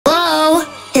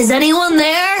Is anyone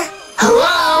there?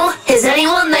 Hello? Is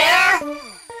anyone there?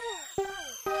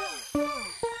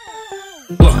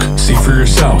 Look, see for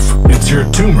yourself. It's your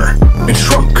tumor. It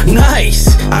shrunk.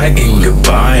 Nice! I can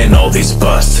combine all these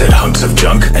busted hunks of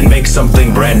junk and make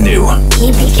something brand new. He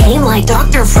became like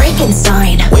Dr.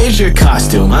 Frankenstein. Where's your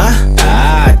costume, huh?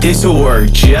 Ah, this'll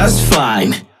work just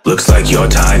fine. Looks like your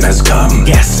time has come.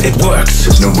 Yes, it works.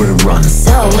 There's nowhere to run.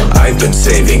 So, I've been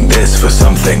saving this for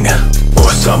something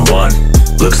or someone.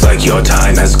 Looks like your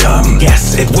time has come.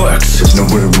 Yes, it works. There's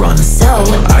nowhere to run. so,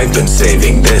 I've been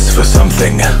saving this for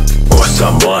something or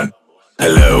someone.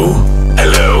 Hello?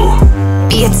 Hello?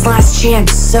 be its last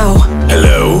chance, so.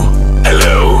 Hello?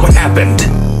 Hello? What happened?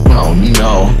 Oh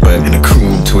no, but in a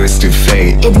cruel twist of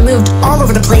fate, It moved all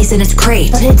over the place in its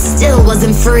crate, but it still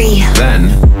wasn't free. then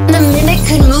The mimic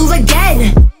could move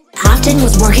again. Afton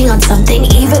was working on something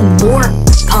even more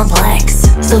complex.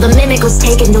 So the mimic was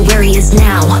taken to where he is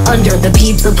now, under the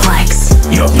pizzaplex.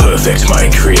 You're perfect, my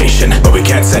creation, but we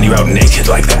can't send you out naked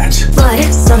like that. But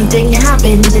something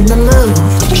happened in the move.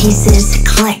 Pieces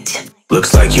clicked.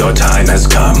 Looks like your time has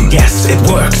come. Yes, it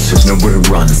works. there's nowhere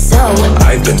to run. So,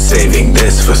 I've been saving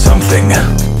this for something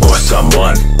or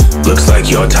someone. Looks like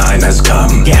your time has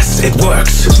come. Yes, it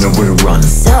works. There's nowhere to run.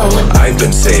 so, I've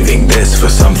been saving this for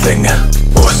something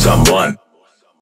or someone.